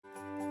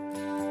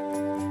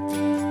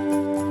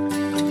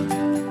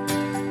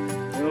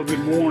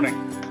good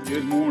morning.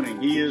 Good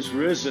morning. He is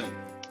risen.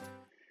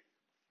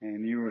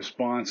 And your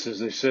response, as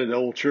they said the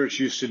old church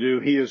used to do,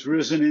 he is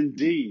risen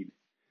indeed.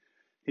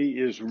 He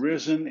is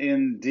risen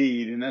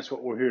indeed. And that's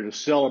what we're here to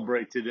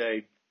celebrate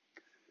today.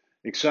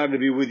 Excited to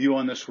be with you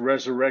on this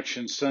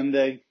Resurrection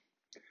Sunday.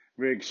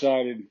 Very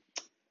excited.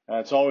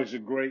 It's always a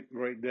great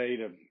day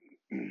to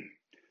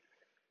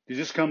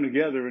just come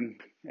together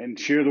and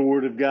share the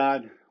Word of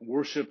God,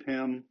 worship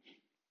Him.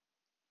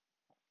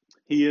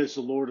 He is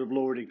the Lord of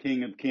Lords and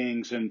King of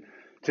Kings. And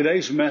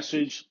today's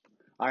message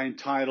I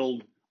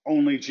entitled,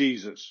 Only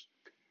Jesus.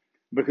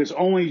 Because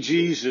only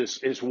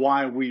Jesus is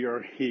why we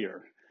are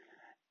here.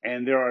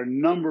 And there are a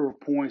number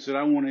of points that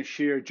I want to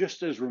share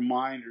just as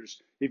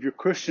reminders. If you're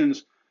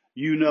Christians,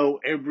 you know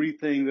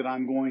everything that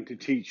I'm going to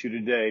teach you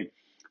today.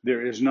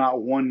 There is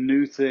not one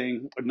new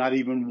thing, not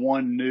even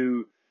one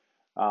new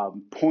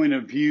point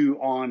of view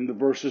on the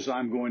verses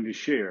I'm going to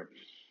share.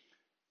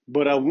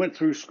 But I went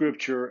through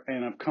Scripture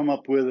and I've come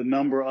up with a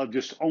number of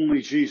just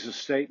only Jesus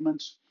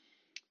statements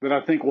that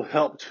I think will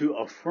help to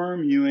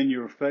affirm you in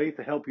your faith,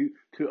 to help you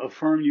to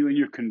affirm you in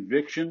your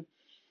conviction,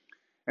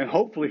 and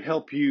hopefully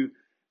help you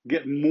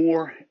get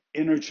more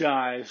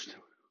energized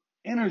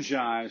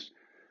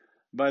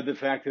by the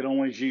fact that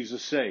only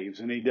Jesus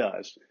saves, and He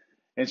does.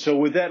 And so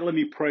with that, let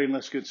me pray and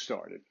let's get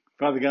started.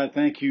 Father God,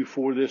 thank you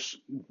for this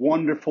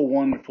wonderful,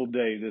 wonderful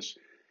day,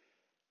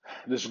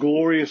 this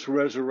glorious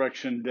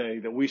resurrection day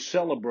that we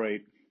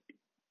celebrate,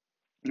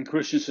 and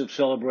Christians have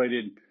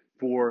celebrated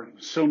for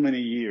so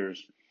many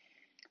years.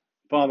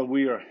 Father,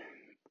 we're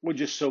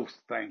just so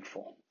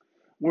thankful.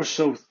 We're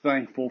so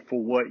thankful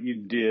for what you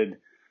did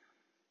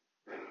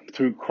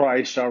through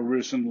Christ, our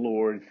risen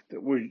Lord,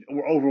 that we're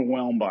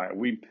overwhelmed by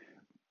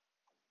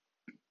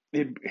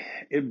it.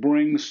 It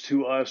brings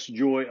to us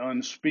joy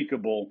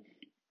unspeakable.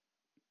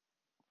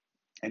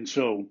 And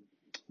so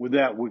with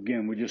that,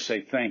 we just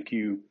say thank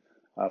you,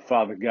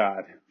 Father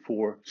God,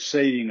 for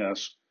saving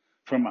us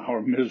from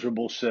our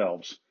miserable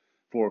selves.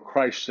 For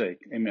Christ's sake,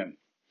 amen.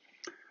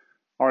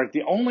 All right,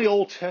 the only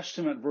Old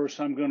Testament verse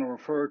I'm going to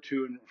refer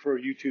to and refer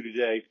you to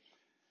today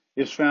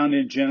is found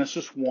in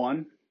Genesis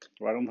 1,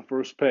 right on the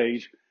first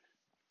page,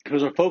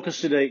 because our focus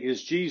today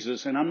is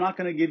Jesus, and I'm not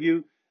going to give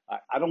you,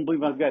 I don't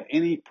believe I've got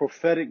any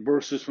prophetic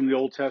verses from the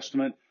Old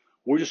Testament.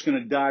 We're just going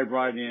to dive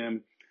right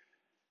in,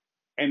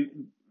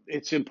 and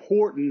it's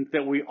important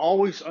that we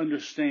always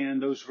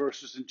understand those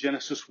verses in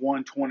Genesis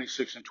 1,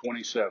 26 and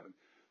 27,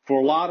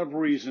 for a lot of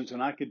reasons,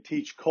 and I could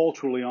teach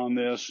culturally on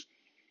this,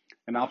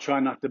 and I'll try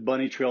not to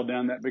bunny trail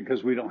down that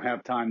because we don't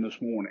have time this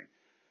morning.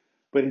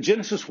 But in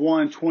Genesis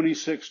 1,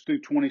 26 through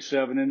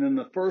 27, and in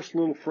the first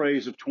little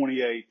phrase of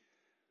 28,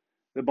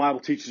 the Bible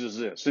teaches us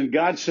this. And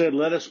God said,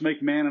 let us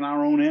make man in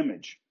our own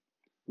image.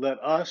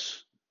 Let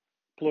us,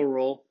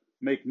 plural,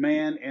 make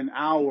man in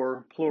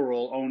our,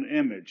 plural, own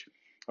image,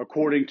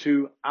 according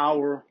to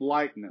our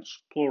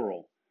likeness,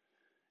 plural.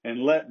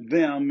 And let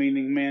them,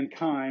 meaning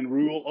mankind,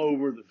 rule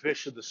over the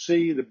fish of the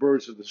sea, the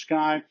birds of the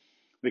sky,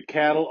 the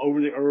cattle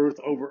over the earth,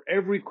 over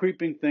every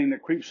creeping thing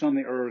that creeps on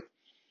the earth.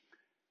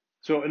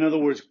 So in other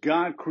words,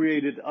 God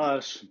created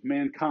us,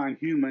 mankind,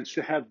 humans,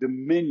 to have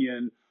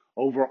dominion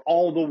over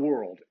all the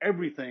world.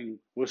 Everything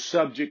was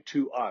subject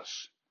to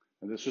us.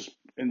 And this is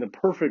in the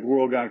perfect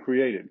world God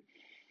created.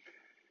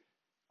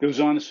 Goes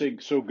on to say,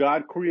 so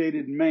God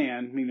created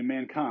man, meaning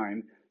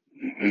mankind,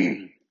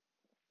 in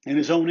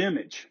His own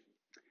image.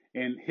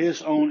 In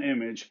His own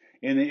image.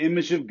 In the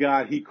image of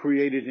God, He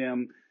created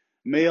him.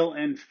 Male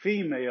and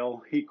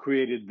female, He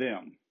created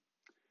them.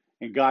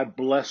 And God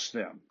blessed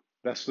them.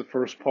 That's the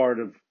first part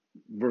of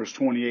verse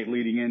 28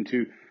 leading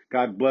into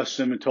God blessed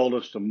them and told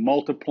us to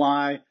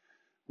multiply,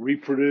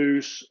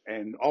 reproduce,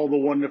 and all the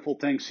wonderful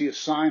things He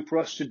assigned for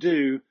us to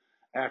do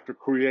after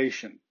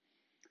creation.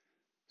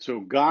 So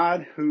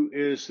God, who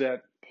is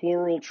that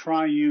plural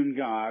triune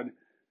God,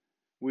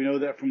 we know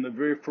that from the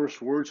very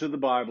first words of the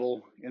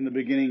Bible, in the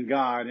beginning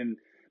God and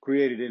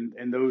created.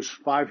 And those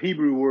 5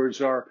 Hebrew words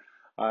are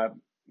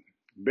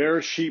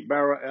Bereshit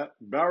bara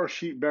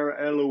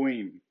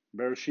Elohim.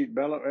 Bereshit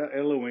bara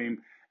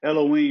Elohim.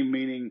 Elohim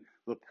meaning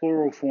the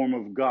plural form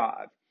of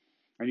God.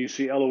 And you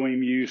see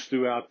Elohim used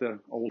throughout the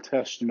Old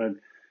Testament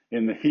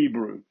in the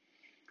Hebrew.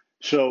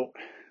 So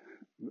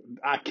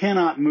I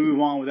cannot move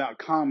on without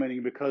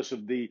commenting because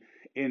of the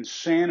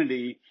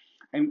insanity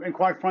and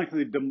quite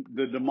frankly,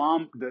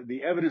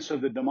 the evidence of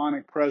the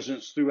demonic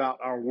presence throughout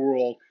our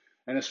world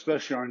and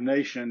especially our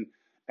nation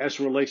as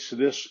it relates to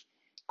this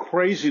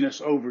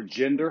craziness over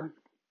gender.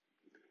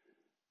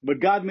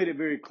 But God made it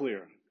very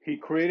clear. He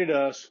created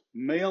us,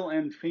 male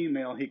and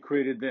female, He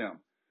created them.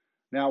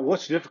 Now,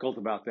 what's difficult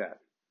about that?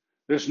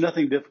 There's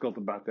nothing difficult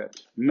about that.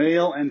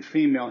 Male and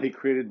female, He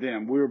created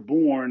them. We're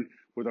born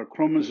with our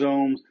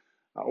chromosomes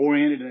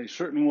oriented in a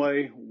certain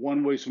way.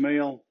 One way's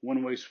male,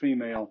 one way's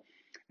female.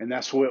 And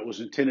that's the way it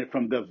was intended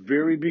from the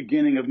very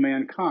beginning of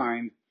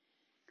mankind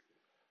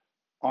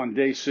on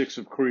day 6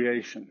 of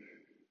creation.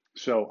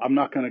 So I'm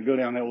not going to go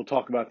down there. We'll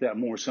talk about that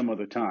more some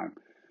other time.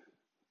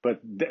 But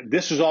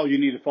this is all you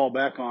need to fall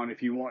back on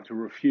if you want to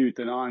refute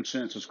the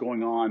nonsense that's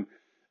going on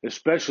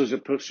especially as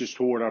it pushes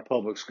toward our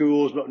public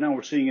schools, but now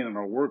we're seeing it in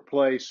our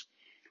workplace.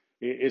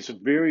 It's a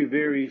very,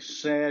 very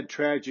sad,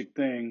 tragic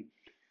thing,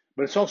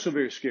 but it's also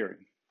very scary.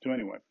 So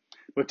anyway,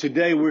 but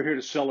today we're here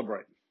to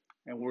celebrate,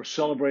 and we're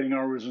celebrating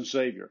our risen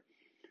Savior.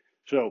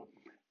 So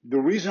the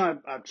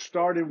reason I've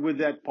started with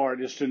that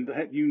part is to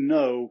let you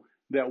know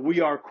that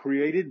we are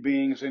created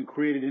beings and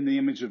created in the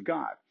image of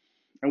God.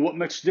 And what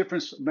makes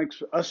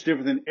us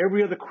different than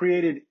every other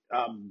created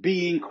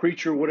being,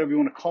 creature, whatever you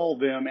want to call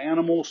them,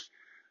 animals,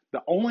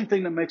 the only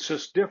thing that makes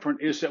us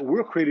different is that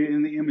we're created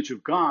in the image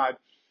of God.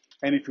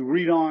 And if you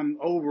read on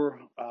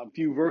over a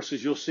few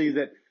verses, you'll see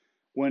that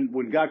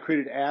when God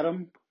created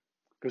Adam,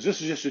 because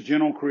this is just a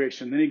general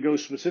creation, then he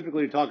goes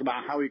specifically to talk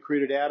about how he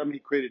created Adam. He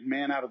created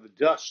man out of the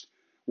dust,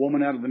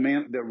 woman out of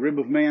the rib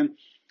of man.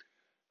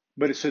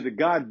 But it said that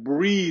God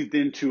breathed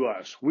into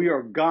us. We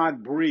are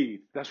God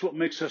breathed. That's what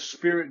makes us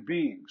spirit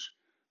beings.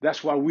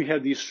 That's why we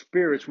have these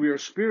spirits. We are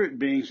spirit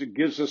beings. It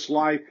gives us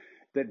life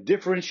that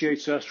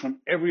differentiates us from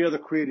every other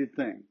created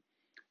thing.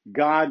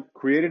 God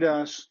created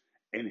us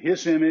in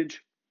his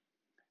image,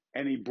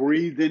 and he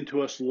breathed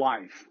into us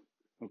life.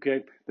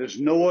 Okay? There's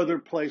no other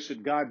place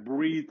that God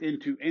breathed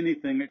into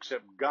anything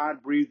except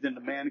God breathed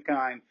into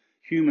mankind,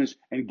 humans,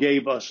 and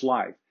gave us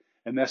life.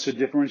 And that's a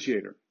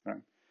differentiator.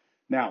 Right?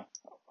 Now,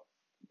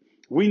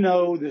 we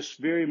know this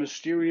very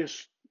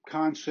mysterious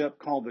concept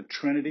called the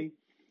Trinity.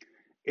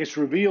 It's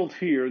revealed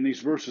here in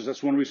these verses.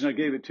 That's one reason I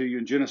gave it to you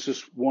in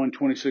Genesis 1,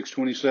 26,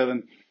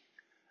 27.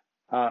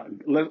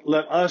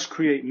 Let us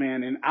create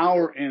man in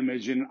our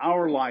image, in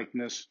our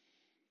likeness.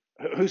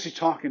 Who's he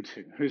talking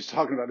to? Who's he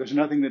talking about? There's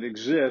nothing that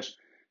exists.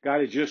 God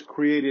has just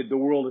created the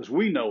world as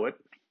we know it,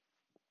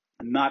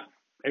 not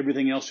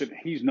everything else that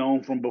he's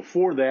known from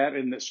before that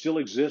and that still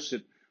exists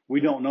that we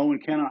don't know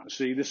and cannot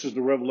see. This is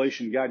the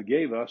revelation God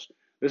gave us.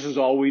 This is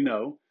all we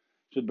know.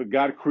 So, but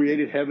God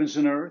created heavens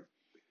and earth.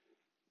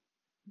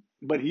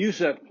 But he used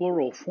that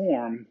plural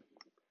form.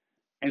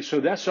 And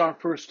so that's our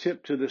first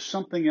tip to there's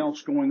something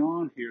else going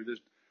on here.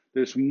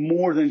 There's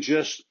more than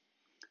just,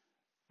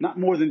 not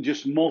more than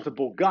just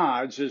multiple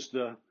gods, as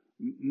the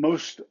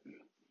most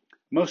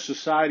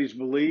societies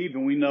believe,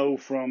 and we know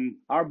from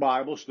our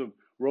Bibles, the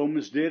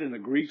Romans did and the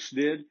Greeks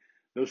did.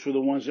 Those were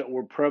the ones that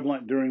were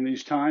prevalent during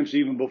these times.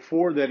 Even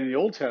before that in the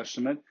Old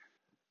Testament,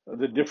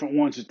 the different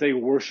ones that they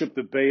worship,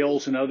 the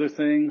Baals and other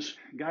things.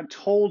 God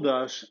told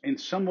us in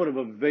somewhat of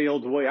a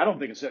veiled way. I don't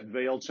think it's that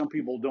veiled. Some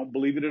people don't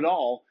believe it at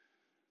all.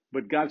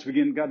 But God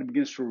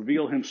begins to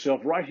reveal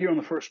himself right here on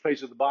the first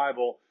page of the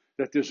Bible,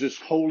 that there's this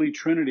Holy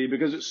Trinity,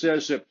 because it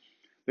says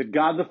that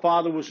God the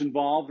Father was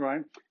involved,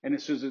 right? And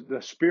it says that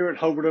the Spirit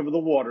hovered over the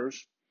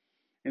waters.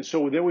 And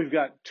so there we've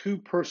got two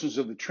persons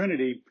of the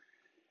Trinity.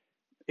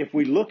 If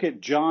we look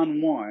at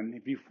John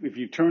 1, if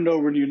you turned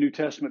over in your New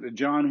Testament to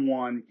John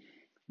 1,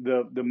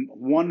 the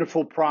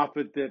wonderful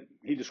prophet that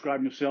he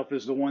described himself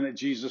as the one that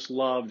Jesus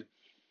loved,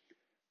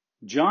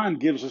 John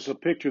gives us a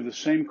picture of the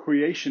same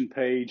creation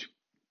page,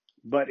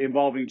 but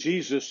involving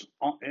Jesus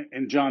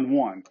in John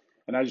 1.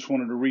 And I just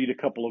wanted to read a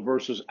couple of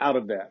verses out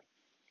of that.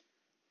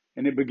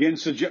 And it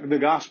begins, the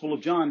Gospel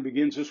of John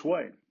begins this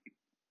way.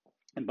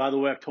 And by the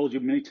way, I've told you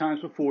many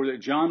times before that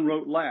John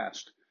wrote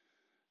last.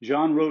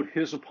 John wrote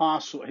his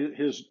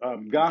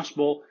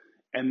Gospel,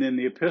 and then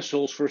the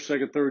epistles, 1st,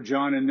 2nd, 3rd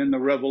John, and then the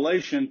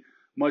Revelation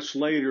much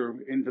later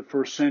in the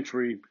first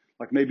century,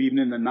 like maybe even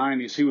in the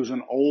 90s. He was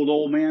an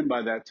old man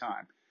by that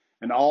time.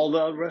 And all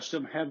the rest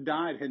of them have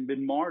died, had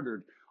been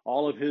martyred.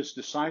 All of his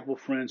disciple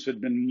friends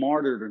had been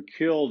martyred or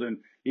killed, and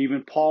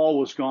even Paul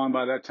was gone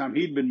by that time.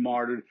 He'd been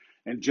martyred,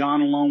 and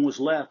John alone was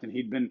left, and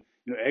he'd been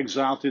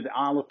exiled to the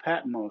Isle of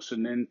Patmos,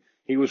 and then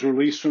he was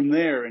released from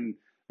there. And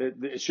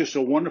it's just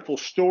a wonderful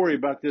story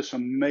about this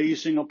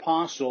amazing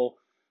apostle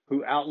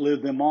who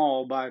outlived them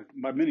all by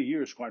many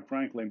years, quite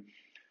frankly.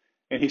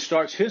 And he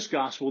starts his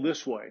gospel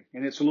this way,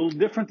 and it's a little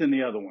different than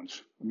the other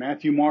ones.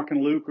 Matthew, Mark,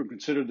 and Luke are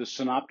considered the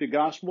synoptic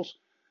gospels.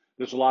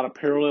 There's a lot of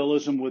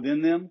parallelism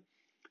within them.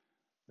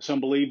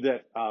 Some believe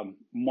that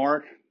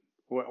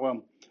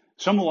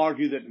some will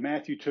argue that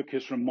Matthew took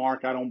his from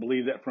Mark. I don't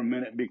believe that for a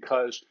minute,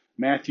 because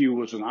Matthew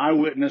was an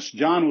eyewitness,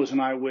 John was an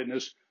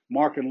eyewitness,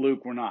 Mark and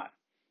Luke were not.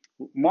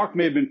 Mark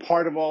may have been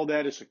part of all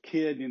that as a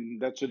kid,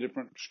 and that's a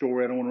different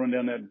story. I don't want to run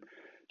down that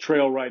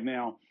trail right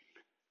now.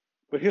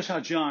 But here's how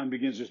John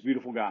begins this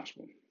beautiful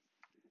gospel.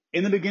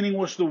 In the beginning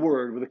was the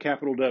Word, with a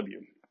capital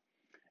W.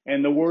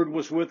 And the Word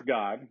was with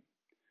God,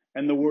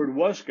 and the Word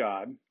was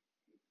God,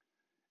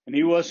 and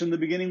he was in the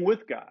beginning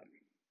with God.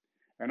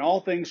 And all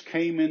things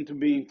came into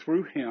being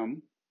through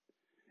him,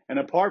 and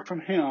apart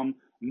from him,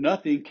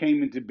 nothing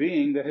came into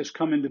being that has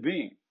come into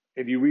being.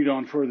 If you read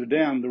on further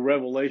down, the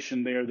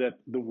revelation there that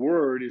the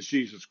Word is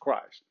Jesus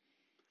Christ.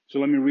 So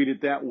let me read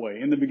it that way.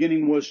 In the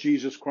beginning was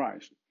Jesus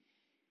Christ,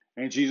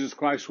 and Jesus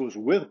Christ was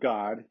with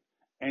God,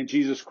 and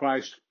Jesus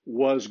Christ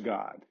was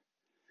God.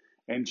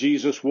 And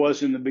Jesus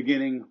was in the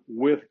beginning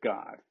with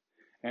God.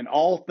 And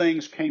all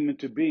things came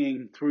into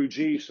being through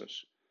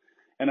Jesus.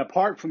 And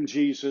apart from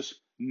Jesus,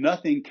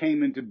 nothing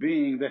came into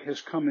being that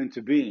has come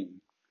into being.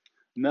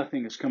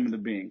 Nothing has come into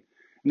being.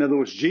 In other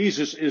words,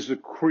 Jesus is the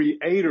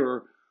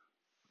creator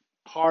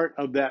part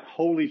of that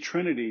Holy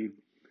Trinity,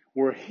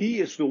 where he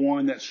is the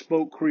one that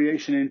spoke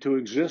creation into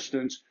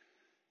existence.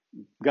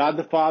 God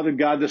the Father,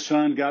 God the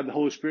Son, God the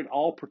Holy Spirit,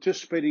 all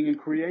participating in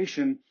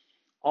creation,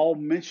 all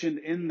mentioned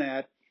in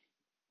that.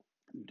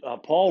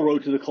 Paul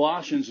wrote to the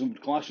Colossians in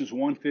Colossians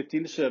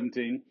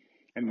 1:15-17.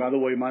 And by the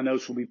way, my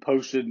notes will be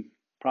posted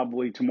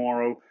probably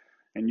tomorrow,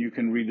 and you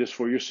can read this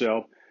for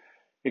yourself.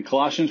 In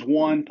Colossians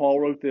 1, Paul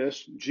wrote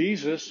this: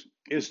 Jesus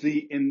is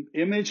the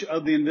image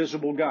of the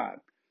invisible God,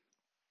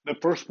 the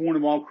firstborn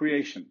of all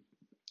creation.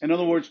 In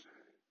other words,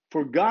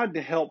 for God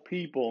to help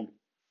people,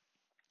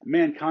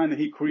 mankind that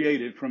he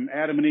created from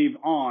Adam and Eve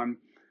on,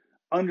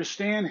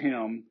 understand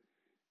him,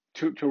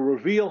 to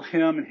reveal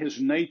him and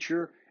his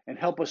nature and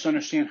help us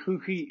understand who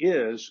he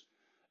is,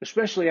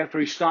 especially after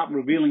he stopped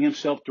revealing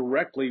himself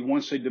directly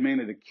once they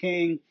demanded a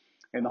king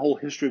and the whole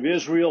history of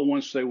Israel,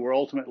 once they were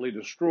ultimately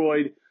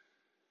destroyed.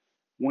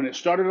 When it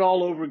started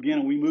all over again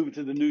and we move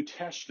into the New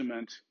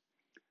Testament,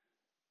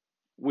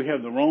 we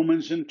have the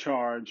Romans in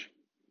charge,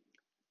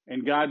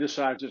 and God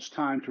decides it's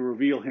time to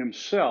reveal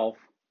himself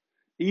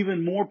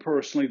even more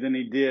personally than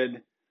he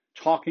did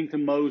talking to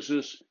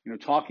Moses,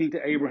 talking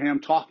to Abraham,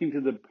 talking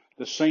to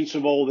the saints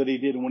of old that he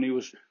did when he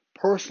was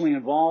personally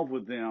involved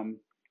with them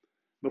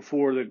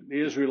before the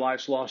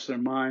Israelites lost their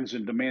minds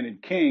and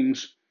demanded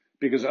kings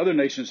because other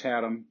nations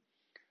had them.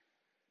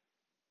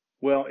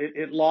 Well,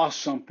 it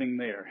lost something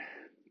there.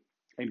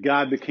 And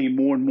God became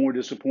more and more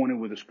disappointed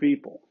with his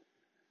people.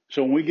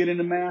 So when we get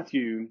into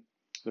Matthew,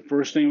 the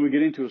first thing we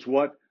get into is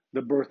what?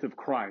 The birth of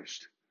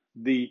Christ.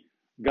 The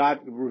God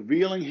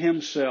revealing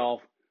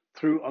himself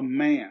through a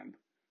man,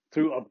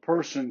 through a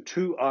person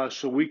to us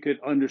so we could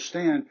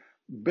understand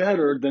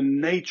better the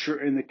nature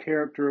and the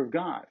character of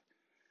God.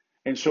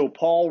 And so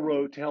Paul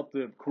wrote to help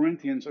the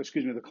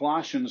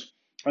Colossians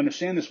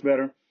understand this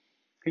better.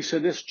 He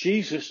said this: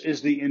 Jesus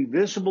is the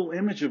invisible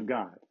image of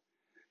God.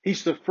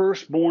 He's the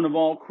firstborn of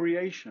all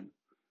creation.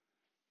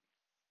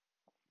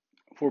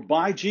 For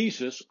by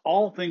Jesus,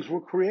 all things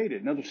were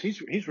created. In other words,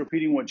 he's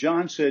repeating what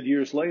John said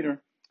years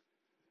later.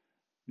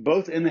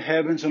 Both in the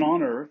heavens and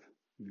on earth,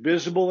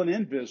 visible and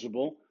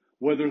invisible,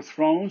 whether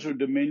thrones or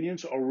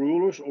dominions or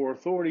rulers or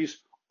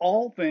authorities,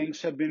 all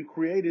things have been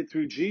created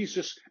through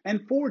Jesus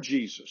and for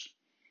Jesus.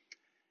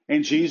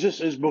 And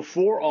Jesus is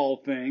before all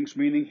things,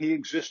 meaning he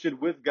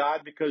existed with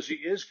God because he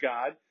is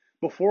God,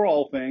 before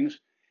all things.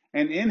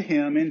 And in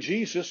him, in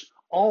Jesus,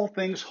 all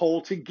things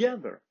hold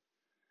together.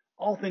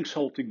 All things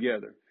hold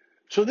together.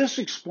 So this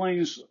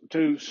explains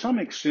to some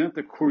extent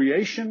the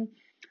creation,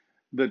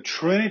 the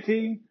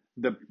Trinity,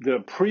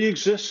 the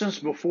pre-existence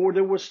before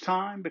there was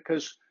time,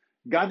 because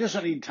God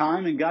doesn't need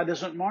time and God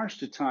doesn't march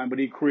to time, but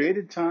he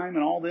created time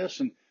and all this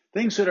and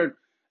things that are,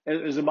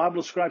 as the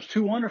Bible describes,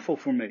 too wonderful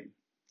for me.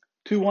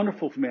 Too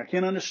wonderful for me. I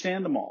can't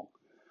understand them all.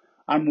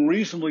 I'm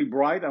reasonably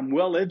bright. I'm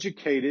well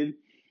educated,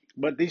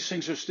 but these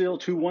things are still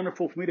too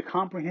wonderful for me to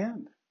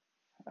comprehend.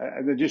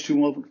 They're just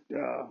too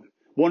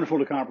wonderful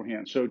to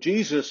comprehend. So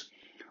Jesus,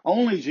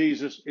 only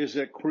Jesus is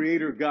that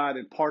creator God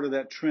and part of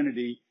that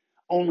Trinity.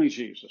 Only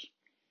Jesus.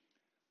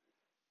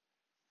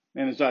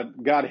 And as I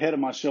got ahead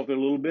of myself there a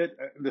little bit,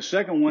 the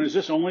second one is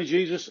this: only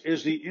Jesus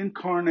is the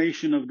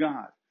incarnation of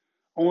God.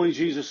 Only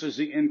Jesus is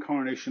the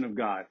incarnation of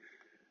God.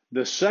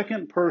 The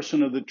second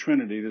person of the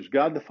Trinity, there's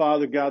God the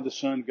Father, God the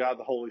Son, God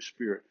the Holy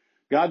Spirit.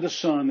 God the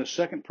Son, the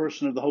second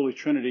person of the Holy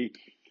Trinity,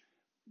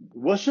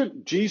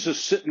 wasn't Jesus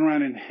sitting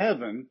around in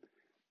heaven,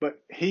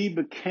 but he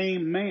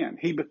became man.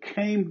 He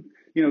became,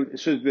 it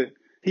says that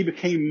he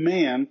became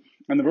man.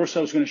 And the verse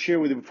I was going to share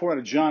with you before, out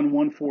of John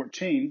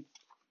 1:14,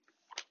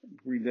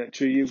 read that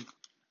to you.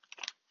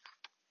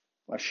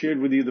 I shared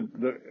with you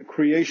the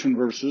creation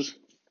verses.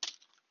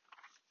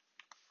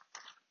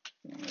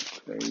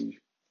 Next page.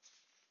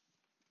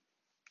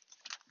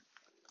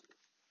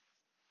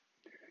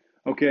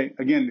 Okay,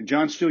 again,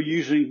 John's still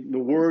using the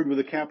word with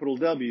a capital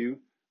W,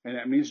 and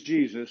that means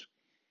Jesus.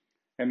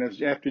 And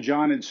as after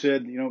John had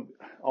said,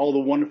 all the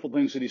wonderful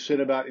things that he said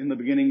about in the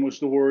beginning was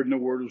the Word, and the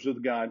Word was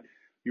with God.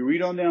 You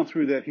read on down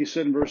through that, he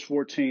said in verse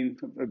 14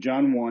 of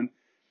John 1,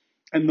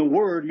 and the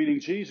Word, meaning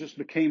Jesus,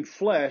 became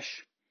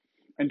flesh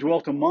and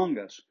dwelt among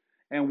us.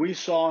 And we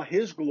saw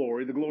his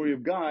glory, the glory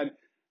of God,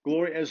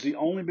 glory as the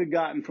only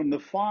begotten from the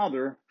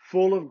Father,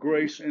 full of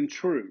grace and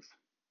truth.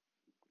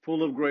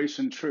 Full of grace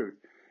and truth.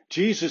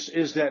 Jesus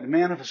is that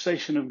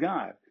manifestation of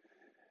God.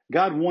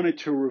 God wanted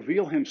to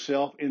reveal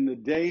himself in the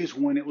days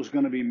when it was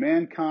going to be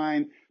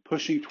mankind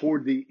pushing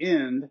toward the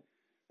end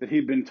that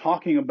he'd been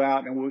talking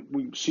about. And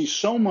we see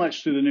so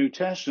much through the New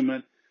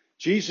Testament.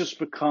 Jesus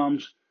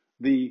becomes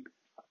the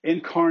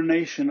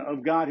incarnation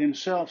of God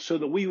himself so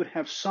that we would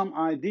have some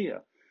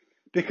idea.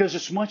 Because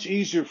it's much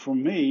easier for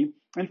me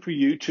and for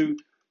you to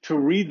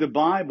read the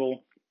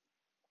Bible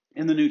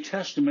in the New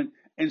Testament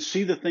and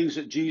see the things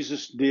that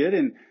Jesus did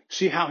and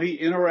see how he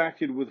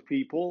interacted with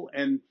people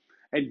and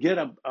get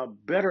a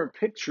better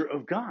picture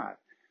of God,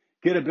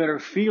 get a better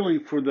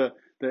feeling for the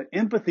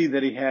empathy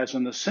that he has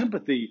and the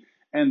sympathy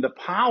and the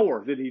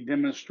power that he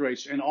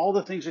demonstrates and all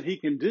the things that he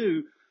can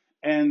do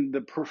and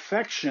the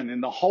perfection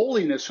and the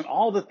holiness and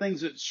all the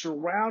things that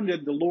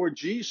surrounded the Lord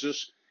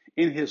Jesus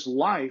in his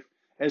life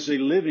as a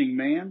living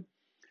man,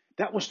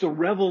 that was the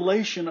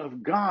revelation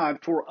of God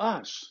for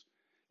us.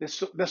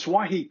 That's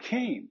why he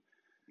came.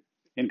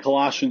 In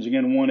Colossians,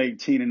 again,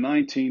 1:18 and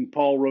 19,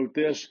 Paul wrote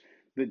this,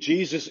 that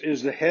Jesus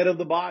is the head of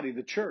the body,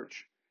 the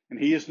church, and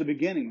he is the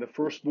beginning, the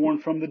firstborn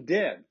from the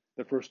dead,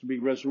 the first to be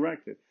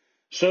resurrected,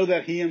 so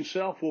that he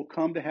himself will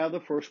come to have the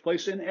first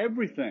place in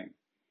everything.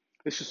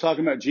 This is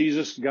talking about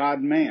Jesus,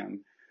 God, man.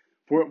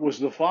 For it was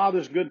the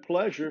Father's good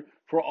pleasure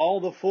for all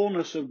the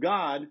fullness of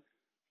God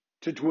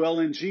to dwell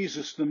in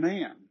Jesus, the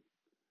man.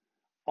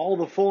 All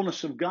the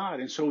fullness of God.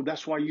 And so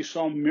that's why you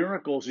saw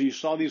miracles. You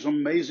saw these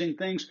amazing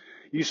things.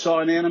 You saw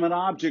inanimate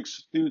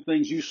objects do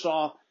things. You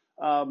saw,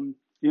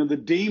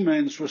 the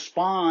demons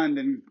respond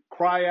and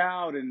cry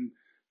out and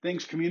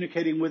things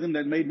communicating with him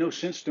that made no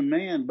sense to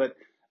man. But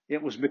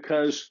it was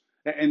because,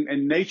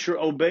 and nature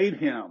obeyed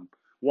him.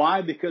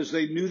 Why? Because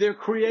they knew their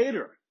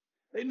creator.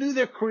 They knew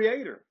their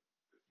creator.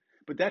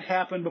 But that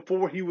happened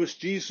before he was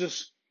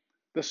Jesus,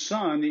 the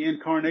Son, the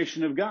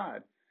incarnation of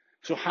God.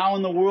 So how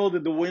in the world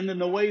did the wind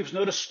and the waves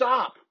know to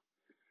stop?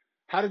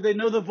 How did they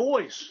know the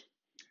voice?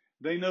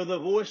 They know the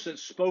voice that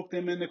spoke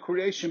them into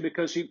creation,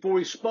 because before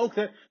he spoke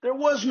that, there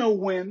was no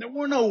wind, there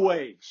were no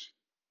waves.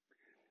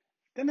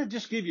 Didn't it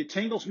just give you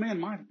tingles?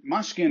 Man,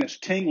 my skin is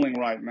tingling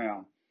right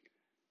now.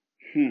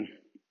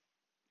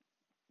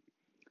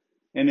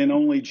 And then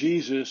only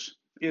Jesus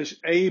is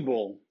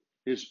able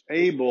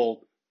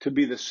to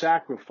be the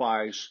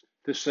sacrifice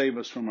to save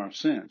us from our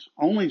sins.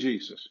 Only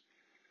Jesus.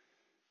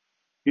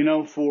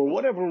 For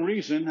whatever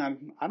reason,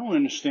 I don't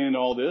understand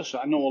all this.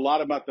 I know a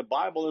lot about the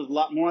Bible. There's a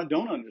lot more I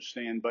don't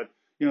understand. But,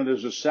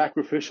 there's a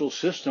sacrificial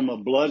system, a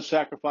blood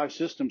sacrifice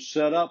system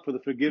set up for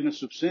the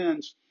forgiveness of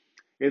sins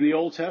in the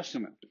Old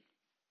Testament.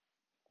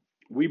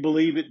 We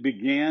believe it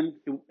began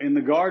in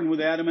the garden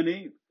with Adam and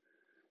Eve,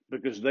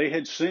 because they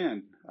had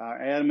sinned.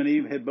 Adam and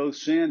Eve had both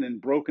sinned and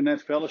broken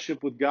that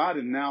fellowship with God,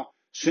 and now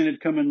sin had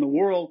come in the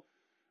world.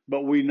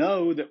 But we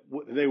know that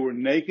they were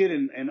naked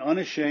and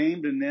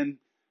unashamed, and then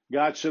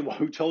God said, well,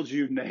 who told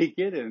you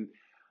naked? And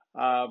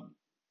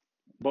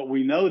but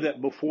we know that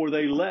before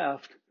they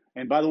left,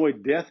 and by the way,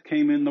 death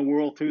came in the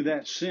world through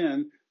that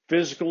sin,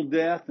 physical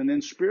death and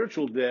then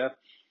spiritual death.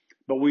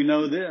 But we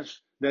know this,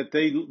 that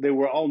they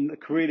were all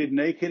created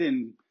naked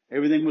and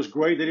everything was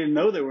great. They didn't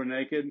know they were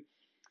naked.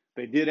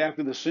 They did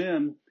after the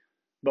sin.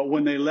 But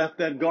when they left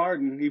that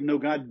garden, even though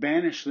God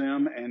banished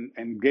them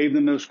and gave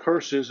them those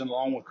curses, and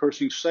along with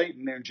cursing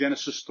Satan there in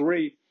Genesis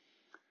 3,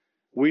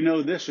 we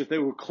know this, that they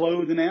were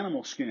clothed in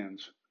animal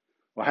skins.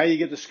 Well, how you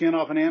get the skin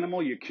off an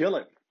animal? You kill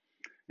it.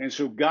 And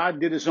so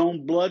God did his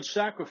own blood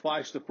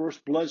sacrifice, the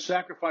first blood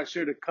sacrifice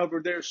there to cover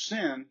their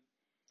sin,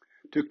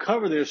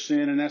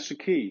 and that's the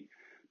key.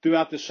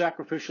 Throughout the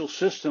sacrificial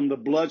system, the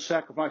blood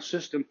sacrifice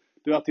system,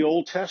 throughout the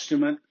Old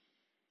Testament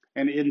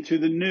and into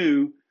the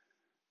New,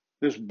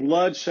 this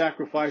blood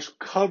sacrifice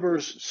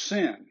covers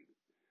sin.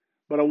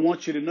 But I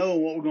want you to know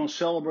what we're going to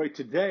celebrate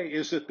today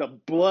is that the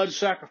blood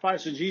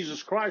sacrifice of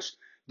Jesus Christ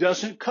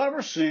doesn't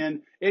cover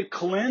sin. It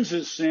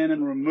cleanses sin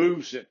and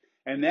removes it.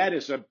 And that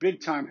is a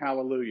big time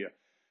hallelujah.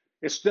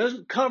 It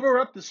doesn't cover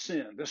up the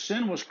sin. The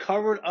sin was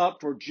covered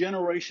up for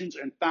generations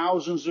and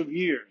thousands of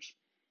years.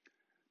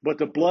 But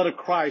the blood of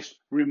Christ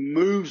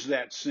removes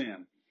that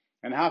sin.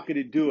 And how could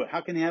it do it? How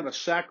can he have a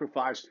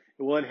sacrifice?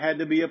 Well, it had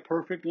to be a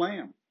perfect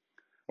lamb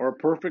or a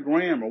perfect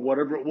ram or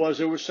whatever it was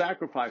they were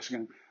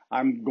sacrificing.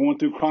 I'm going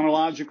through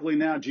chronologically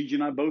now. Gigi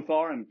and I both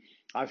are, and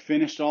I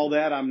finished all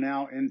that. I'm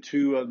now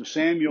into the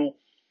Samuel.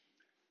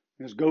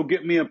 Is go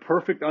get me a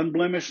perfect,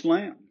 unblemished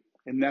lamb.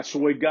 And that's the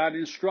way God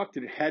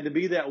instructed. It had to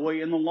be that way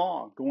in the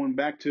law. Going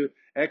back to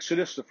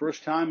Exodus, the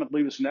first time, I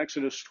believe it's in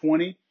Exodus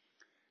 20.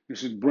 He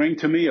says, bring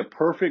to me a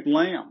perfect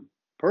lamb,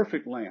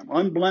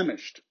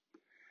 unblemished.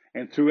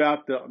 And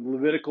throughout the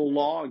Levitical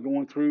law,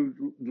 going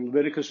through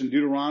Leviticus and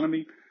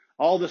Deuteronomy,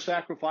 all the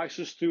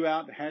sacrifices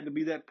throughout had to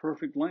be that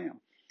perfect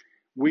lamb.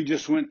 We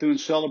just went through and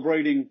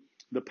celebrating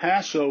the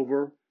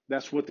Passover.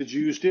 That's what the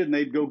Jews did. And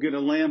they'd go get a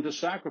lamb to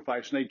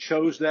sacrifice. And they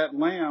chose that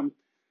lamb.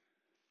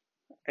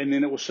 And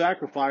then it was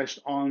sacrificed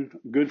on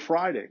Good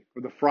Friday,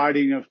 or the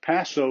Friday of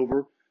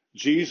Passover.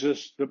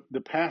 Jesus,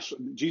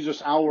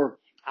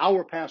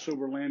 our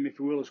Passover lamb, if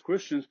you will, as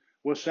Christians,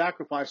 was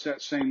sacrificed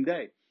that same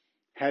day.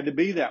 Had to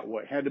be that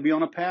way. Had to be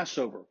on a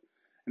Passover.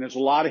 And there's a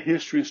lot of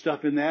history and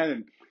stuff in that.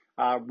 And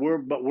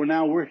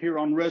we're here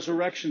on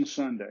Resurrection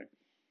Sunday.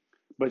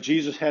 But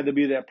Jesus had to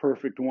be that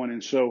perfect one.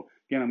 And so,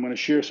 again, I'm going to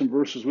share some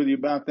verses with you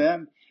about that.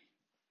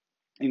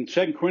 In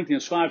 2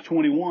 Corinthians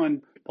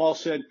 5:21, Paul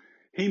said,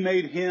 he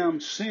made him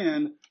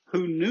sin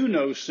who knew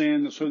no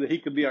sin so that he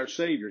could be our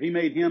Savior. He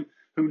made him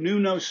who knew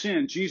no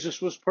sin.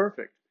 Jesus was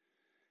perfect.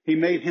 He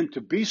made him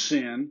to be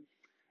sin.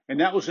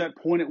 And that was that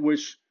point at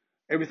which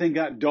everything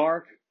got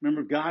dark.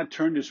 Remember, God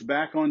turned his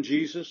back on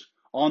Jesus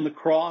on the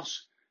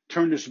cross,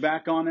 turned his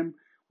back on him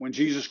when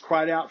Jesus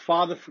cried out,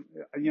 Father,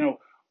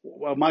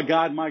 my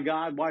God,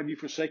 why have you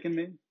forsaken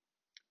me?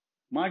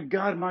 My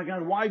God,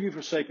 why have you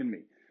forsaken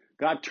me?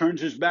 God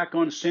turns his back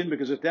on sin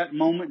because at that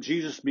moment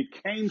Jesus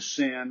became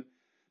sin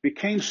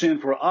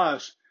for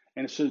us.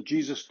 And it says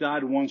Jesus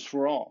died once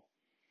for all.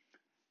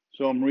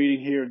 So I'm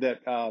reading here that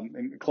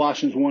in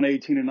Colossians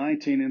 1:18 and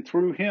 19, and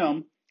through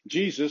him,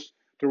 Jesus,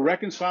 to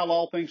reconcile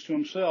all things to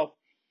himself,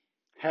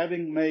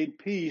 having made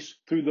peace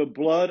through the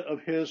blood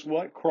of his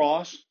what?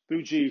 Cross,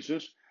 through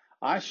Jesus,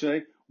 I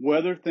say,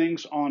 whether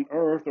things on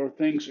earth or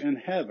things in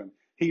heaven.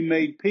 He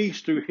made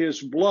peace through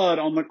his blood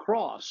on the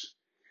cross.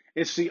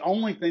 It's the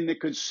only thing that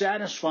could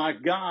satisfy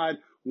God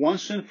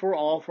once and for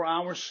all for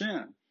our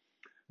sin.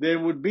 There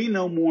would be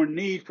no more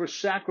need for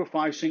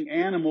sacrificing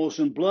animals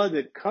and blood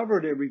that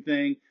covered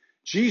everything.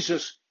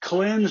 Jesus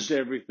cleansed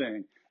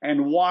everything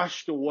and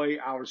washed away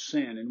our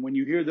sin. And when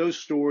you hear those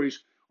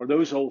stories or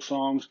those old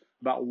songs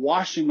about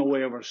washing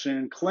away of our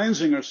sin,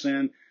 cleansing our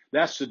sin,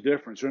 that's the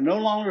difference. They're no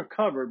longer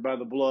covered by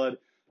the blood.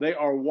 They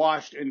are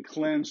washed and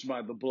cleansed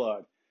by the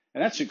blood.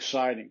 And that's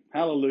exciting.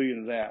 Hallelujah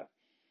to that.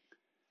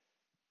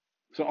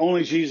 So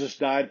only Jesus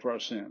died for our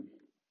sin.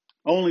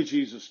 Only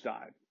Jesus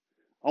died.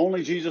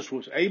 Only Jesus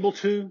was able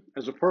to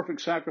as a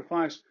perfect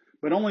sacrifice,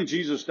 but only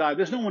Jesus died.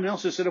 There's no one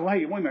else that said, oh,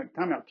 hey, wait a minute,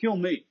 time out, kill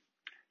me.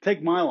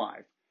 Take my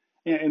life.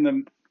 And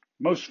the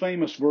most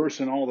famous verse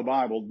in all the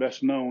Bible,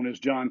 best known, is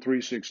John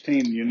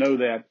 3:16. You know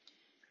that.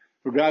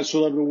 For God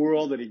so loved the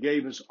world that he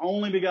gave his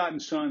only begotten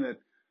Son, that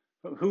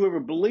whoever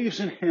believes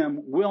in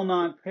him will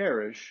not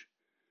perish,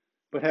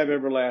 but have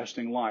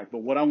everlasting life.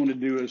 But what I want to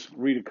do is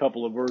read a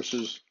couple of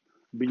verses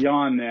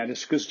beyond that.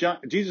 It's because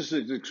Jesus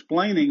is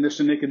explaining this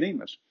to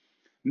Nicodemus.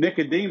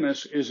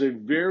 Nicodemus is a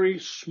very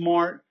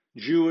smart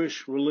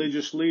Jewish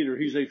religious leader.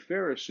 He's a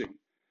Pharisee.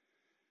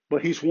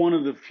 But he's one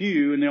of the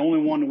few, and the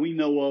only one we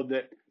know of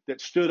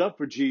that stood up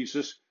for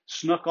Jesus,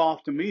 snuck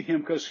off to meet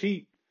him because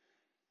he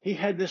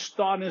had this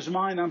thought in his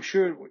mind, I'm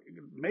sure,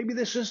 maybe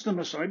this is the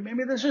Messiah,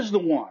 maybe this is the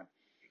one.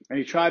 And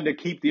he tried to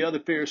keep the other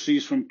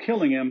Pharisees from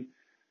killing him.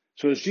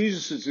 So as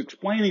Jesus is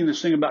explaining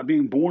this thing about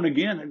being born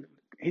again,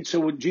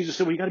 Jesus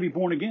said, well, you got to be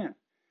born again.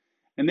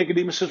 And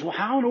Nicodemus says, well,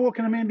 how in the world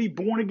can a man be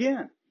born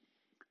again?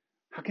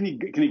 How can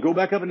he go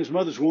back up in his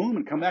mother's womb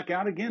and come back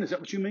out again? Is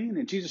that what you mean?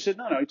 And Jesus said,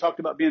 no. He talked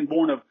about being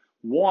born of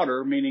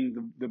water,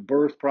 meaning the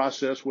birth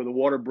process where the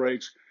water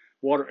breaks,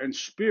 water and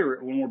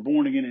spirit when we're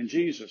born again in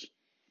Jesus.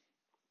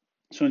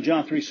 So in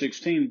John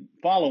 3:16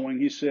 following,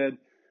 he said,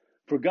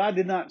 for God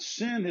did not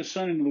send his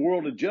Son into the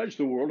world to judge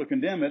the world or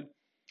condemn it,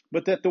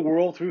 but that the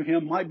world through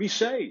him might be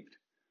saved.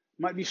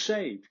 Might be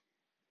saved.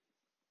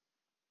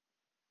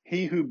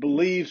 He who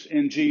believes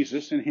in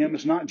Jesus and him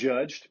is not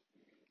judged.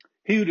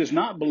 He who does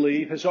not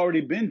believe has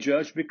already been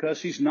judged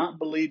because he's not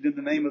believed in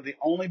the name of the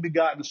only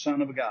begotten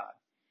Son of God.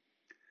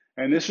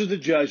 And this is the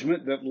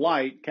judgment that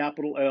light,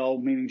 capital L,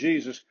 meaning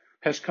Jesus,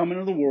 has come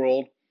into the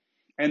world,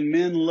 and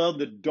men love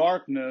the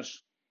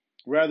darkness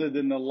rather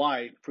than the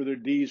light, for their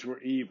deeds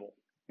were evil.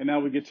 And now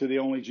we get to the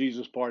only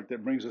Jesus part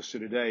that brings us to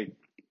today.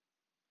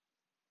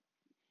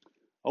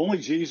 Only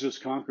Jesus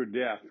conquered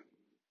death.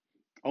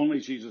 Only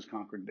Jesus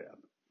conquered death.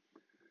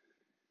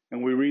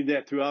 And we read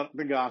that throughout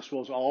the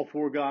Gospels. All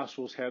four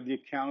Gospels have the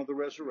account of the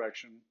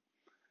resurrection.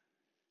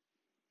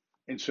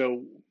 And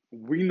so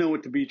we know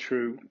it to be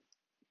true.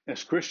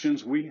 As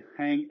Christians, we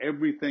hang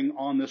everything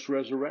on this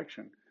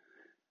resurrection.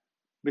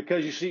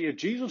 Because you see, if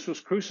Jesus was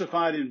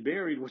crucified and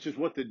buried, which is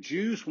what the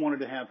Jews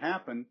wanted to have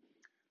happen,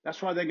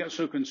 that's why they got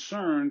so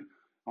concerned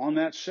on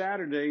that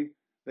Saturday.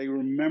 They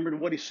remembered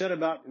what he said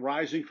about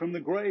rising from the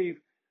grave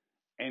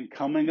and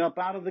coming up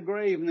out of the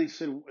grave. And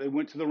they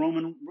went to the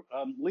Roman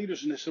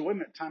leaders and they said, wait a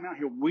minute, time out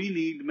here. We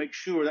need to make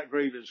sure that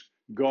grave is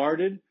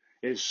guarded,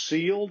 is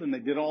sealed. And they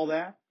did all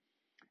that.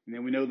 And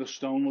then we know the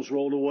stone was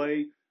rolled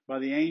away by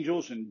the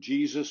angels and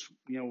Jesus,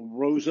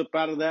 rose up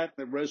out of that.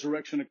 The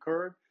resurrection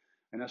occurred.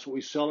 And that's what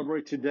we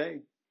celebrate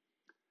today.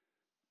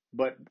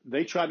 But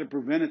they tried to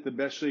prevent it the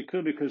best they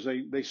could because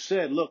they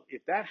said, look,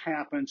 if that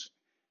happens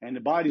and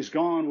the body's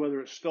gone, whether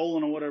it's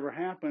stolen or whatever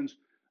happens,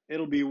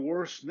 it'll be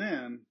worse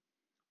then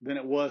than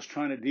it was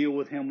trying to deal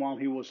with him while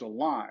he was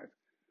alive,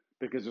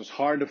 because it's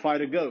hard to fight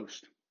a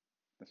ghost.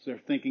 That's their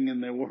thinking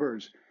and their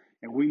words.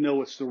 And we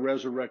know it's the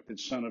resurrected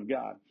Son of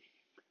God.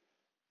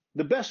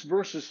 The best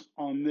verses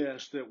on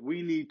this that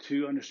we need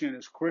to understand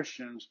as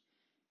Christians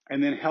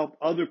and then help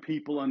other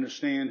people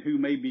understand who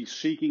may be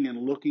seeking and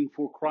looking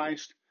for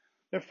Christ,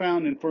 they're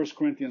found in 1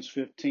 Corinthians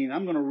 15.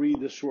 I'm going to read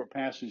this short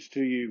passage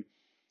to you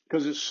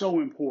because it's so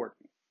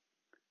important.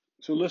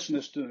 So listen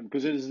to this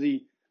because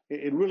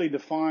it really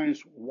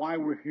defines why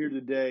we're here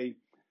today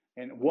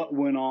and what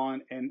went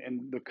on and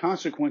the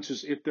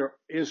consequences if there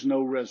is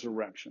no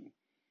resurrection.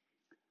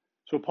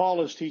 So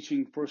Paul is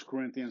teaching 1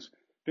 Corinthians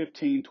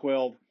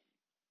 15:12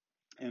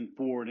 and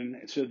forward, and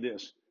it said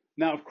this.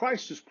 Now, if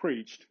Christ is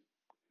preached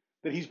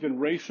that he's been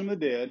raised from the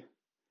dead,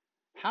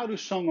 how do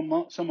some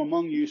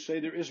among you say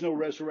there is no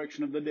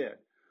resurrection of the dead?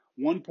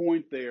 One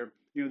point there,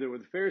 there were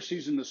the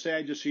Pharisees and the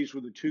Sadducees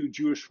were the two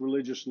Jewish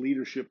religious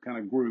leadership kind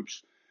of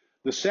groups.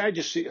 The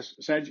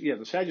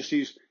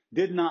Sadducees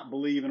did not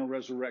believe in a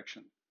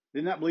resurrection.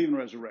 Did not believe in a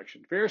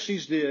resurrection.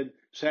 Pharisees did,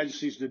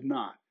 Sadducees did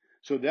not.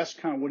 So that's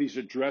kind of what he's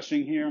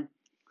addressing here.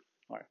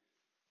 All right.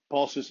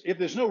 Paul says, if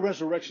there's no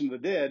resurrection of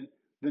the dead,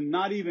 then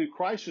not even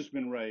Christ has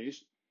been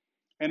raised.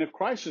 And if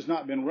Christ has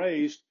not been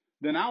raised,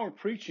 then our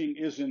preaching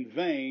is in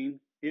vain.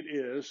 It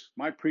is.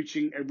 My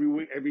preaching every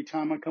week, every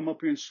time I come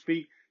up here and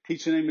speak,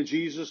 teach the name of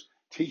Jesus,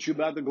 teach you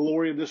about the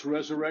glory of this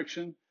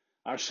resurrection.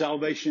 Our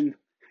salvation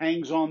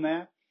hangs on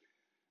that.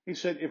 He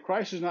said, if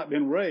Christ has not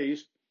been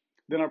raised,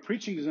 then our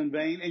preaching is in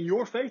vain and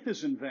your faith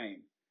is in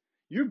vain.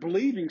 You're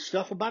believing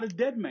stuff about a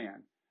dead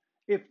man.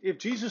 If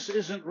Jesus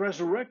isn't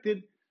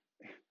resurrected,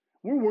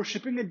 we're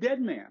worshiping a dead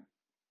man.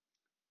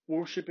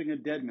 Worshiping a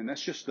dead man.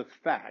 That's just the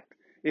fact.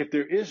 If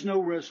there is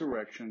no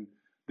resurrection,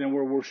 then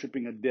we're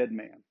worshiping a dead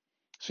man.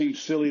 Seems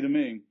silly to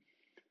me.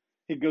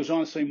 He goes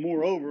on to say,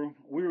 moreover,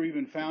 we were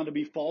even found to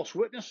be false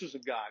witnesses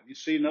of God. You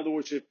see, in other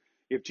words,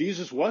 if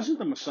Jesus wasn't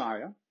the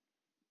Messiah,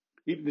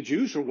 even the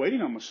Jews are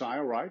waiting on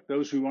Messiah, right?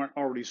 Those who aren't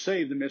already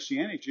saved, the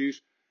Messianic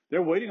Jews,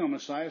 they're waiting on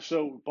Messiah.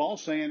 So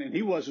Paul's saying, and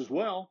he was as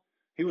well,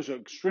 he was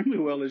an extremely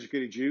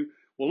well-educated Jew.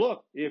 Well,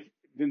 look,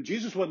 then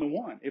Jesus wasn't the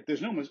one. If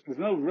there's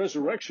no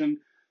resurrection,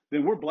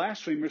 then we're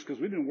blasphemers because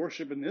we've been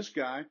worshiping this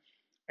guy,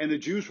 and the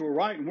Jews were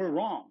right and we're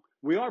wrong.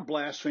 We are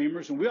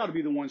blasphemers, and we ought to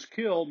be the ones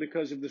killed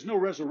because if there's no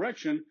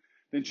resurrection,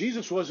 then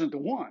Jesus wasn't the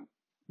one,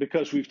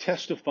 because we've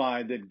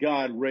testified that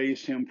God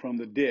raised him from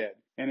the dead.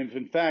 And if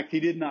in fact he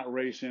did not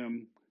raise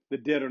him, the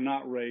dead are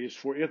not raised.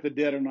 For if the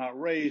dead are not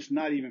raised,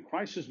 not even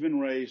Christ has been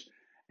raised.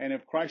 And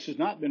if Christ has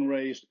not been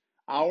raised,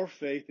 our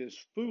faith is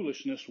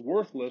foolishness,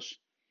 worthless.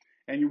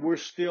 And we're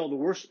still, the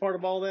worst part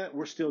of all that,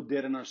 we're still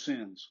dead in our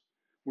sins.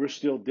 We're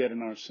still dead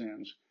in our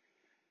sins.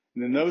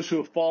 And then those who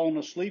have fallen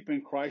asleep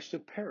in Christ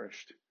have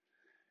perished.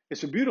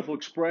 It's a beautiful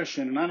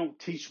expression, and I don't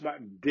teach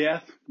about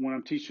death when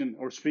I'm teaching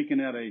or speaking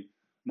at a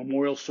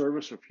memorial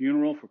service or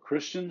funeral for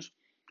Christians.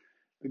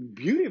 The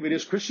beauty of it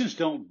is Christians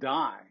don't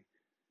die.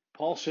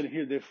 Paul said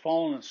here, they've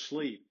fallen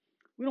asleep.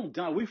 We don't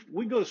die.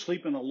 We go to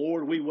sleep in the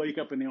Lord. We wake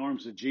up in the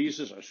arms of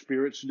Jesus. Our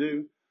spirits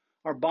do.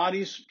 Our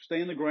bodies stay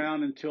in the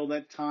ground until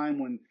that time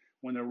when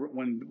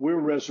we're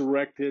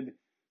resurrected,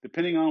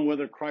 depending on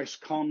whether Christ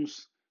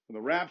comes for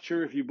the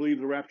rapture. If you believe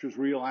the rapture is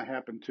real, I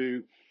happen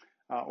to.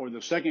 Or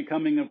the second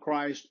coming of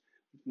Christ,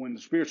 when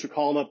the spirits are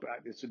called up,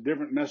 it's a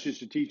different message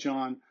to teach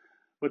on.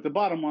 But the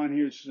bottom line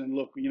here is saying,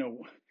 look,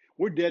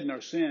 we're dead in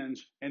our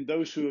sins, and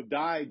those who have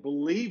died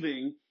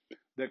believing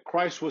that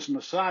Christ was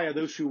Messiah,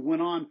 those who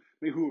went on,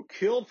 who were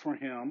killed for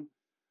him,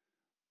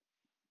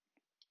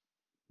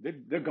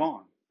 they're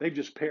gone. They've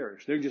just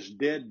perished. They're just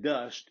dead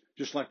dust,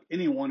 just like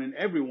anyone and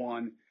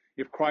everyone,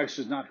 if Christ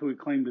is not who he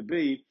claimed to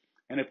be,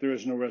 and if there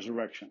is no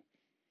resurrection.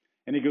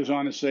 And he goes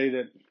on to say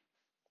that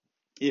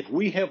if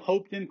we have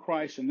hoped in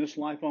Christ in this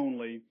life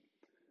only,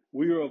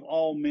 we are of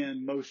all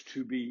men most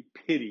to be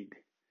pitied.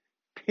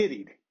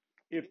 Pitied.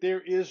 If there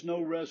is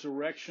no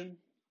resurrection,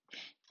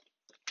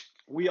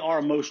 we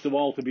are most of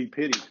all to be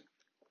pitied.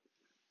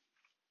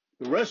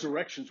 The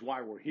resurrection is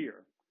why we're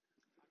here.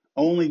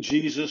 Only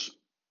Jesus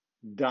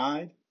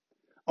died.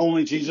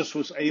 Only Jesus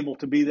was able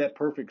to be that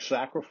perfect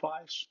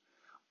sacrifice.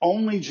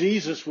 Only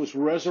Jesus was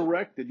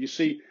resurrected. You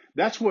see,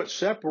 that's what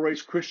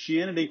separates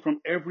Christianity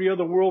from every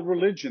other world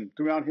religion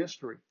throughout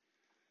history.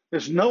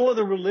 There's no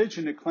other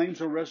religion that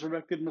claims a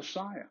resurrected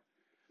Messiah.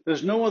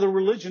 There's no other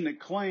religion that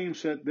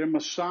claims that their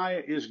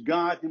Messiah is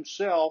God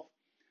himself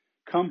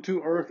come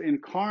to earth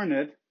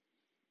incarnate,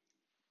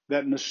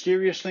 that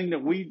mysterious thing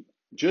that we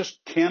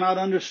just cannot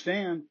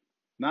understand,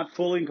 not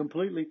fully and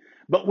completely,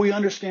 but we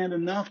understand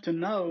enough to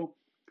know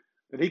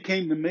that he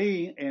came to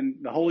me and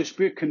the Holy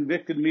Spirit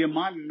convicted me of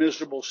my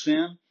miserable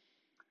sin,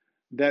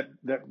 that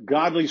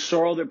godly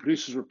sorrow that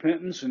produces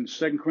repentance in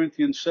 2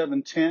 Corinthians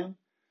 7:10,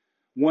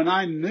 when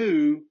I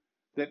knew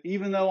that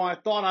even though I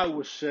thought I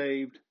was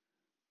saved,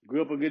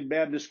 grew up a good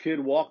Baptist kid,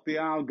 walked the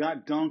aisle,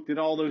 got dunked, did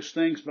all those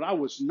things, but I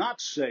was not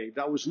saved.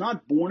 I was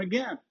not born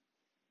again.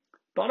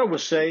 Thought I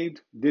was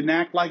saved, didn't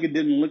act like it,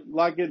 didn't look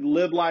like it,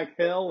 lived like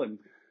hell, and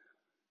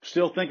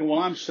still thinking, well,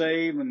 I'm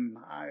saved, and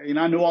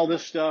I know all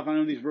this stuff. I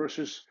know these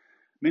verses.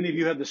 Many of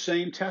you have the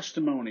same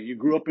testimony. You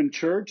grew up in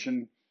church,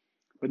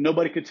 but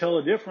nobody could tell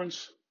a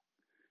difference.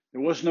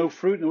 There was no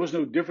fruit, and there was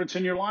no difference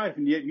in your life,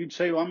 and yet you'd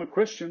say, well, I'm a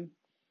Christian.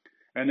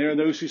 And there are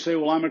those who say,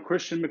 well, I'm a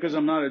Christian because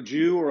I'm not a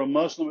Jew or a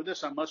Muslim or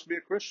this. I must be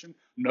a Christian.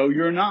 No,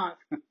 you're not.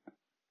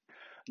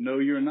 No,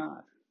 you're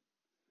not.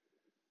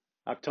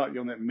 I've taught you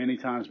on that many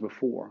times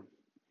before.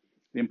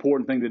 The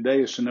important thing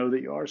today is to know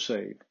that you are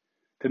saved,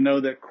 to know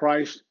that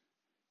Christ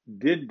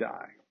did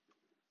die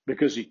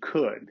because he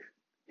could.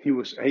 He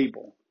was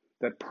able.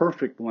 That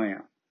perfect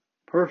lamb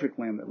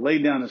that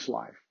laid down his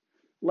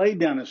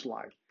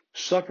life,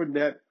 suffered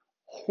that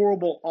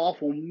horrible,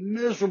 awful,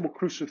 miserable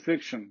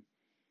crucifixion,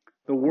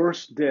 the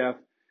worst death.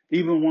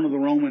 Even one of the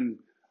Roman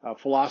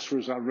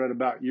philosophers I read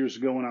about years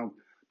ago, and I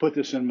put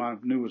this in my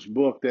newest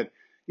book, that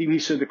even he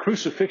said the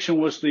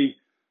crucifixion was the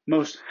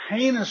most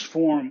heinous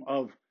form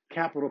of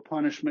capital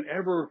punishment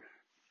ever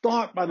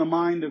thought by the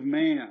mind of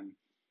man.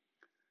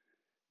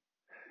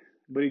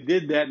 But he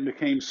did that and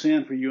became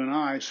sin for you and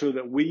I so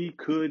that we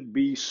could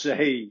be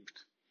saved.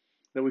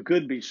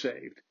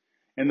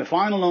 And the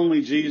final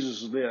only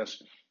Jesus is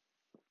this.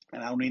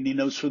 and I don't need any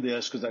notes for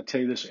this because I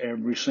tell you this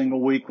every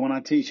single week when I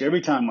teach,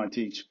 every time I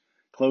teach,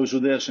 close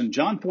with this. In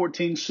John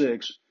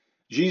 14:6,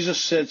 Jesus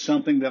said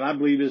something that I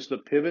believe is the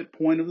pivot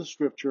point of the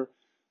scripture,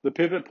 the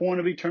pivot point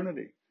of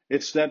eternity.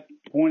 It's that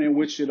point at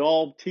which it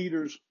all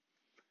teeters.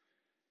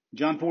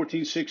 John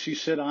 14:6, he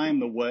said, I am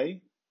the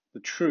way, the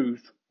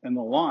truth, and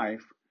the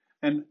life,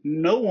 and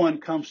no one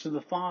comes to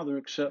the Father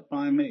except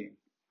by me.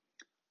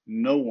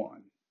 No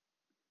one.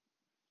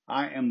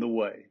 I am the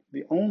way,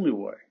 the only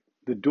way,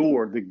 the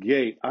door, the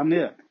gate. I'm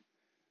it.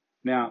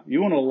 Now,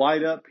 you want to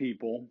light up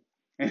people,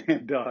 and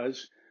it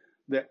does.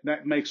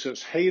 That makes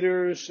us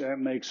haters. That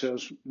makes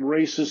us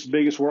racist,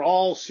 bigots. We're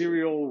all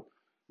serial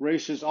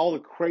racists. All the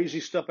crazy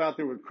stuff out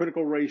there with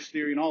critical race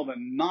theory and all the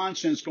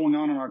nonsense going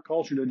on in our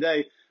culture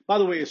today. By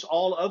the way, it's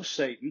all of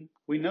Satan.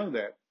 We know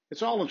that.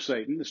 It's all of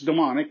Satan. It's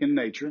demonic in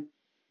nature.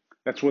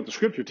 That's what the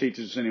scripture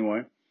teaches us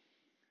anyway.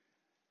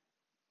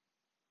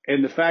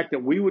 And the fact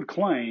that we would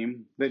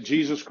claim that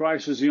Jesus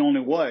Christ is the only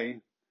way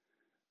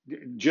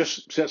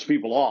just sets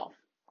people off.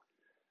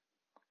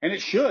 And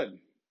it should.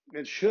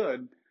 It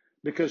should,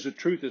 because the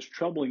truth is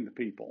troubling the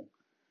people.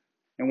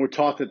 And we're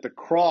taught that the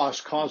cross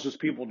causes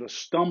people to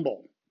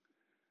stumble.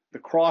 The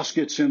cross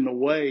gets in the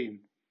way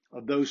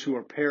of those who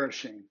are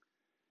perishing.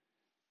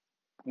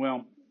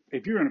 Well,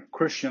 if you're a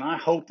Christian, I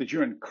hope that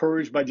you're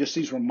encouraged by just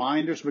these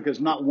reminders,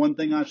 because not one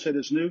thing I've said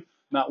is new.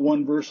 Not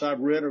one verse I've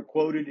read or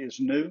quoted is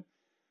new.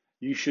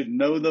 You should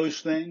know those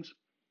things.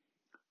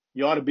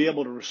 You ought to be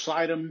able to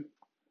recite them,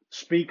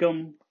 speak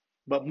them,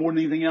 but more than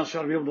anything else, you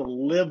ought to be able to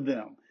live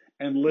them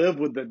and live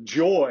with the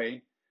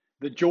joy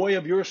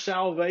of your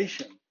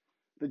salvation.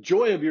 The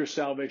joy of your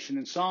salvation.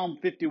 In Psalm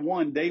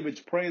 51, David's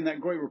praying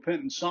that great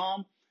repentant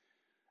psalm.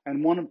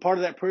 And one part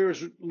of that prayer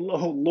is,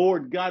 oh,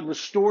 Lord God,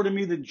 restore to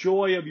me the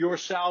joy of your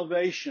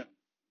salvation.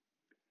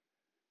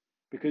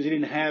 Because he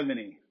didn't have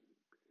any.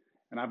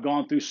 And I've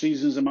gone through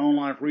seasons in my own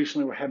life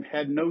recently where I have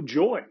had no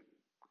joy.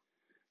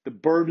 The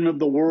burden of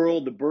the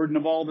world, the burden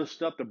of all this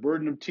stuff, the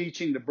burden of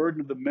teaching, the burden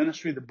of the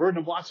ministry, the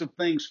burden of lots of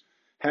things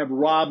have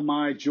robbed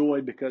my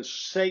joy, because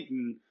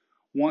Satan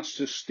wants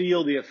to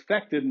steal the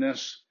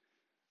effectiveness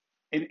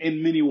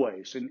in many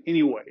ways, in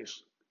any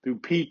ways, through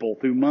people,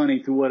 through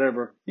money, through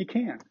whatever. He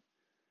can.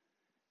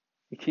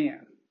 He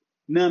can.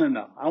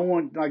 No. I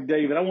want, like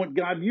David, I want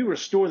God, you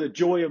restore the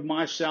joy of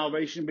my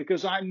salvation,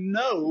 because I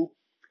know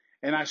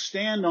and I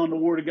stand on the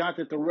word of God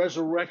that the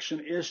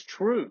resurrection is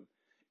true.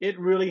 It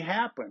really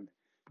happened.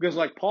 Because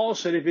like Paul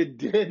said, if it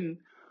didn't,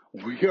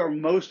 we are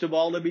most of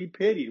all to be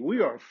pitied.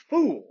 We are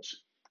fools.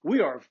 We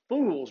are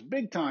fools,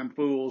 big time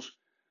fools.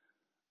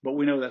 But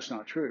we know that's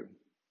not true.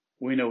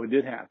 We know it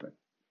did happen.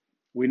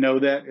 We know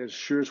that as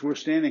sure as we're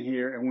standing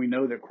here, and we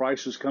know that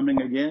Christ is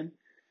coming again.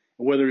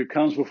 Whether he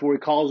comes before he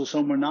calls us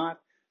home or not,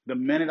 the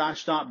minute I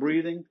stop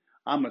breathing,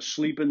 I'm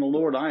asleep in the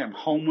Lord. I am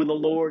home with the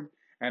Lord.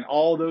 And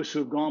all those who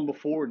have gone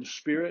before in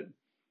spirit,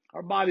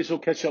 our bodies will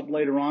catch up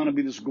later on. It'll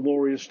be this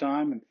glorious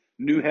time, and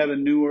new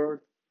heaven, new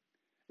earth.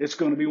 It's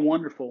going to be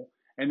wonderful.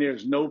 And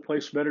there's no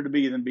place better to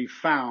be than be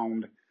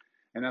found.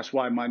 And that's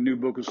why my new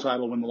book is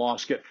titled, When the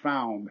Lost Get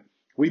Found.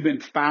 We've been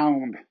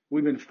found.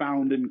 We've been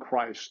found in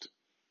Christ.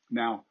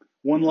 Now,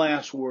 one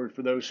last word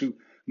for those who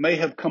may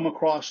have come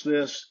across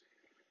this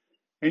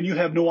and you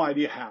have no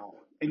idea how.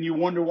 And you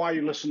wonder why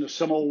you listen to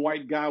some old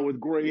white guy with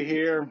gray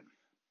hair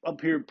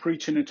up here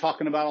preaching and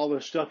talking about all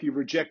this stuff you've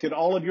rejected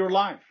all of your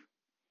life.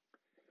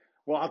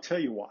 Well, I'll tell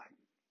you why.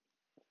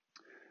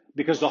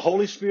 Because the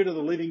Holy Spirit of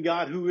the living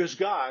God, who is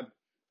God,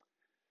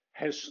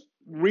 has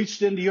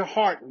reached into your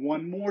heart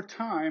one more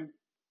time,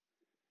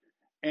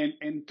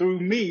 and through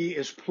me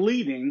is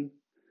pleading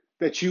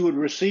that you would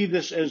receive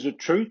this as the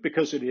truth,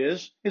 because it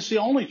is. It's the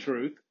only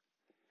truth.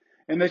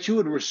 And that you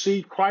would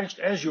receive Christ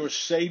as your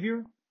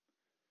Savior.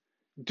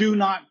 Do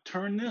not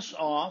turn this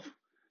off.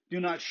 Do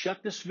not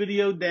shut this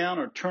video down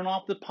or turn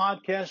off the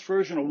podcast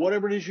version or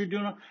whatever it is you're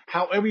doing.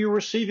 However you're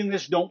receiving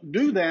this, don't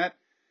do that,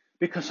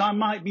 because I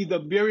might be the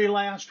very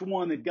last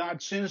one that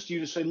God sends to you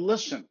to say,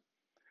 listen,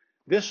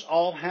 this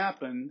all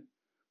happened.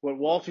 What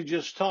Walter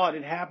just taught,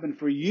 it happened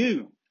for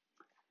you.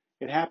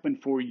 It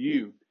happened for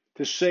you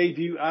to save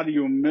you out of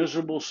your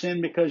miserable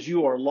sin, because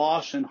you are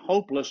lost and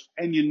hopeless,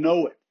 and you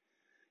know it.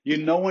 You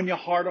know in your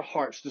heart of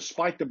hearts,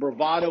 despite the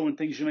bravado and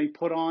things you may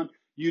put on,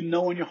 you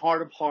know in your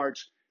heart of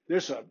hearts,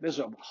 there's a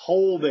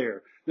hole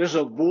there. There's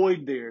a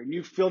void there. And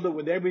you filled it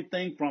with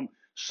everything from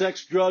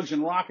sex, drugs,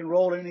 and rock and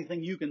roll,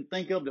 anything you can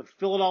think of to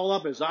fill it all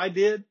up, as I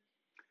did,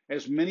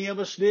 as many of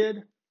us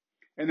did.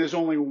 And there's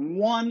only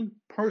one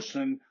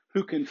person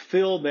who can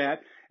fill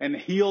that and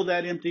heal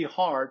that empty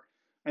heart,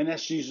 and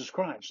that's Jesus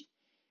Christ.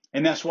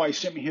 And that's why he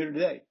sent me here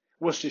today,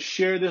 was to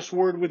share this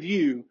word with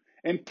you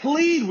and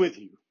plead with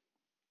you.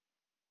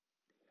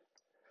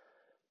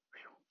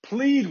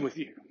 Plead with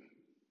you.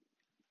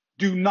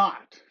 Do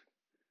not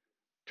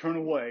turn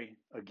away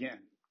again.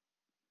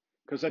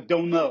 Because I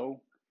don't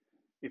know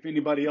if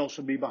anybody else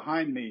will be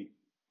behind me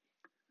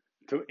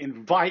to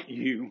invite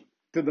you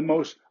to the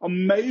most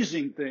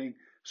amazing thing,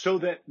 so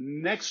that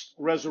next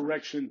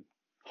Resurrection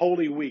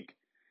Holy Week,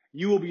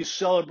 you will be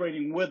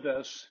celebrating with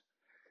us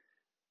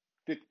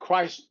that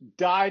Christ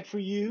died for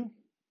you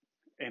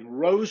and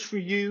rose for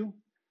you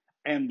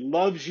and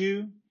loves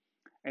you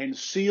and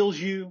seals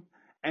you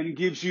and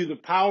gives you the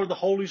power of the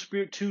Holy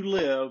Spirit to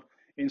live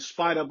in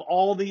spite of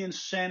all the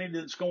insanity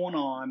that's going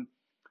on,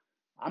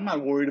 I'm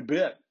not worried a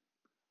bit.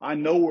 I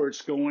know where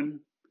it's going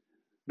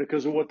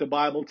because of what the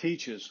Bible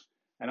teaches.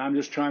 And I'm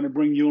just trying to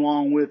bring you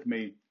along with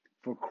me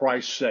for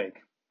Christ's sake.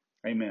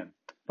 Amen.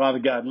 Father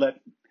God, let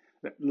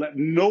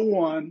no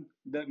one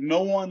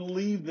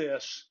leave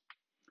this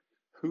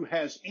who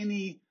has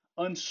any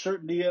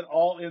uncertainty at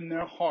all in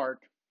their heart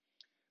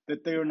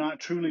that they are not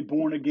truly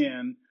born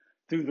again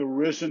through the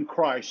risen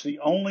Christ. The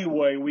only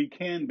way we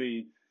can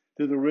be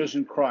through the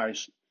risen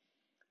Christ.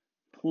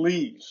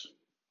 Please.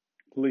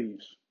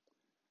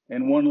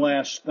 And one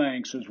last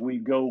thanks as we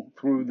go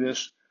through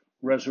this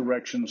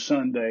Resurrection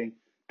Sunday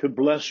to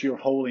bless your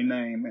holy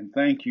name and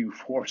thank you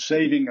for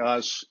saving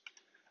us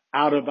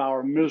out of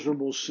our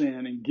miserable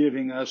sin and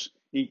giving us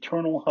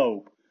eternal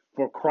hope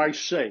for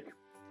Christ's sake.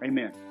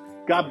 Amen.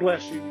 God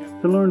bless you.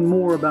 To learn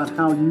more about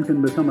how you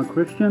can become a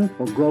Christian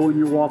or grow in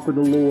your walk with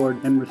the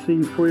Lord and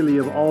receive freely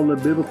of all the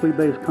biblically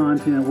based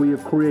content that we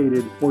have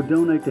created or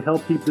donate to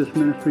help keep this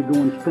ministry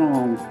going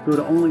strong, go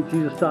to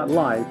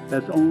onlyjesus.life.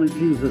 That's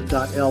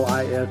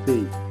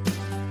onlyjesus.life.